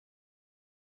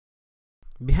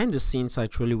Behind the scenes, I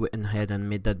truly went ahead and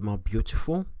made that more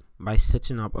beautiful by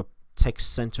setting up a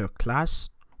text center class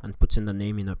and putting the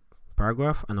name in a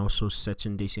paragraph, and also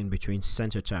setting this in between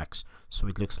center tags so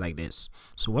it looks like this.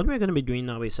 So what we're going to be doing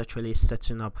now is actually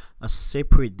setting up a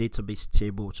separate database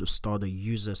table to store the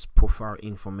user's profile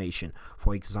information,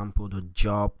 for example the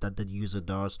job that the user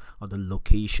does or the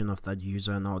location of that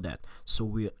user and all that. So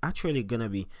we're actually going to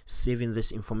be saving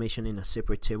this information in a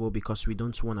separate table because we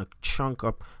don't want to chunk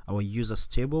up our users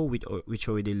table which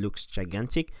already looks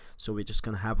gigantic. So we're just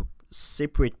going to have a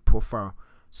separate profile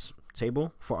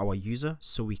table for our user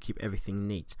so we keep everything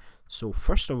neat. So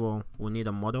first of all, we'll need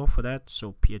a model for that.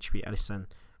 So PHP Edison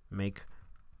make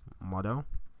model,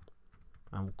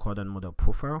 and we'll call that model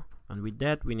profile, and with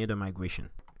that we need a migration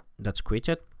that's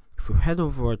created. If we head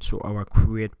over to our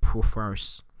create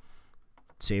profiles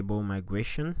table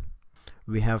migration,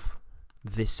 we have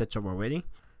this set up already.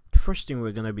 The first thing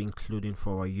we're going to be including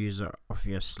for our user,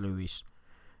 obviously, is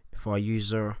for our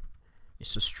user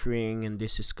it's a string, and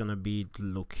this is gonna be the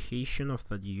location of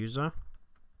that user.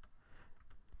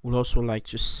 We'll also like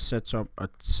to set up a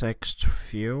text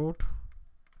field,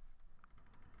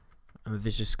 and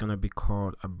this is gonna be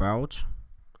called about.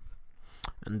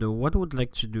 And what we'd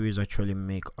like to do is actually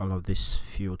make all of these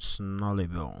fields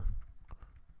nullable.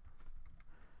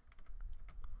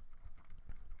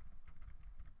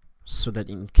 So that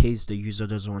in case the user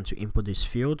doesn't want to input these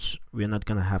fields, we're not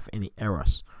gonna have any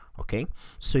errors. Okay,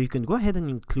 so you can go ahead and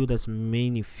include as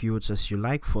many fields as you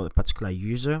like for a particular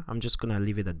user. I'm just gonna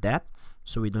leave it at that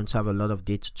so we don't have a lot of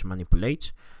data to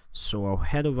manipulate. So I'll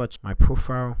head over to my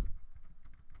profile.php,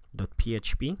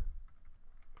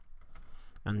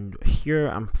 and here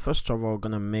I'm first of all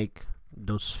gonna make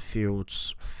those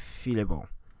fields fillable.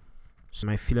 So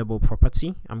my fillable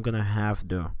property, I'm gonna have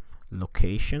the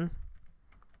location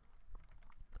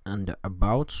and the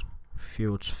about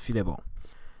fields fillable.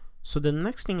 So the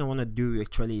next thing I want to do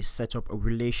actually is set up a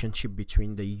relationship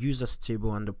between the users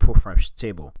table and the profiles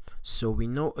table. So we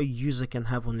know a user can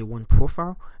have only one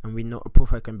profile, and we know a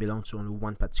profile can belong to only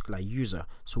one particular user.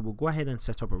 So we'll go ahead and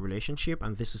set up a relationship,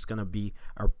 and this is going to be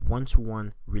a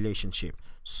one-to-one relationship.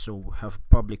 So we have a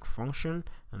public function,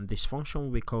 and this function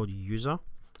will be called user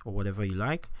or whatever you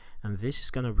like, and this is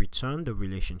going to return the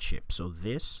relationship. So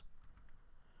this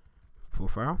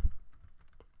profile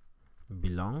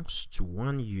belongs to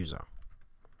one user,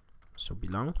 so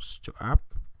belongs to app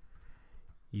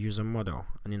user model,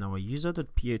 and in our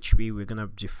user.php we're gonna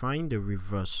define the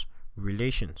reverse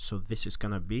relation. So this is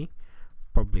gonna be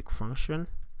public function,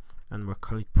 and we'll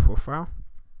call it profile,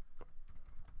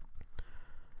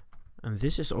 and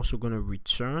this is also gonna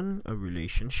return a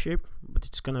relationship, but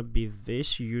it's gonna be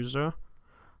this user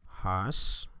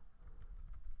has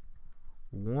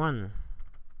one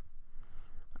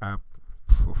app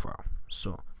profile.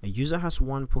 So a user has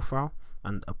one profile,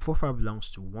 and a profile belongs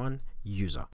to one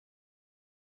user.